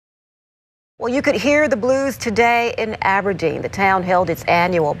Well, you could hear the blues today in Aberdeen. The town held its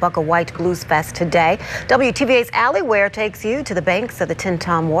annual Bukkawhite Blues Fest today. WTVA's Allie Ware takes you to the banks of the Tenn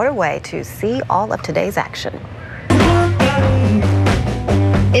Waterway to see all of today's action.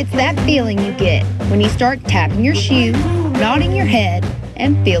 It's that feeling you get when you start tapping your shoe, nodding your head,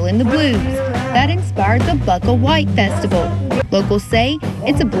 and feeling the blues. That inspired the Bukkawhite Festival. Locals say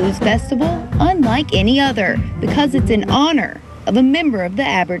it's a blues festival unlike any other because it's in honor of a member of the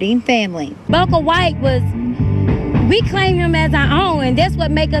Aberdeen family. Bukkawhite we claim him as our own, and that's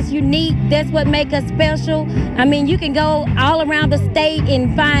what makes us unique, that's what makes us special. I mean, you can go all around the state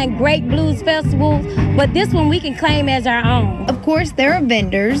and find great blues festivals, but this one we can claim as our own. Of course, there are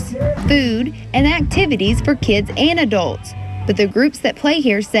vendors, food, and activities for kids and adults. But the groups that play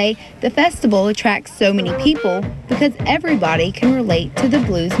here say the festival attracts so many people because everybody can relate to the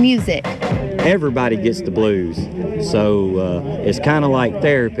blues music. Everybody gets the blues, so it's kind of like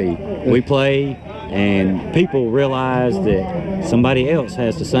therapy. We play and people realize that somebody else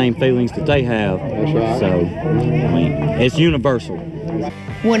has the same feelings that they have. So, I mean, it's universal.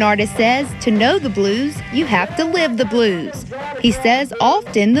 One artist says to know the blues, you have to live the blues. He says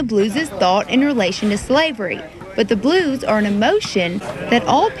often the blues is thought in relation to slavery, but the blues are an emotion that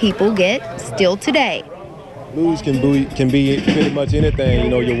all people get still today. Blues can be pretty much anything. You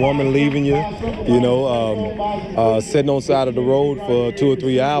know, your woman leaving you, sitting on the side of the road for 2 or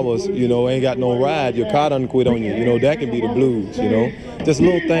 3 hours, ain't got no ride, your car done quit on you. That can be the blues, Just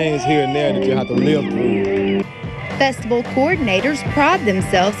little things here and there that you have to live through. Festival coordinators pride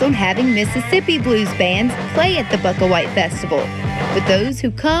themselves on having Mississippi blues bands play at the Bukkawhite Festival. But those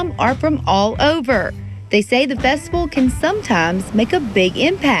who come are from all over. They say the festival can sometimes make a big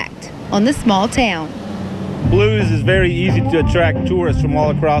impact on the small town. Blues is very easy to attract tourists from all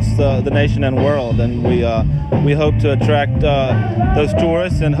across the nation and world, and we hope to attract those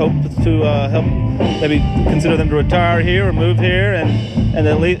tourists and hope to help maybe consider them to retire here or move here and at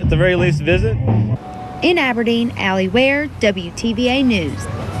the very least visit. In Aberdeen, Allie Ware, WTVA News.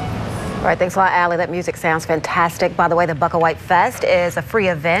 All right, thanks a lot, Allie. That music sounds fantastic. By the way, the Bukkawhite Fest is a free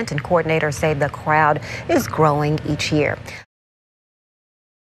event, and coordinators say the crowd is growing each year.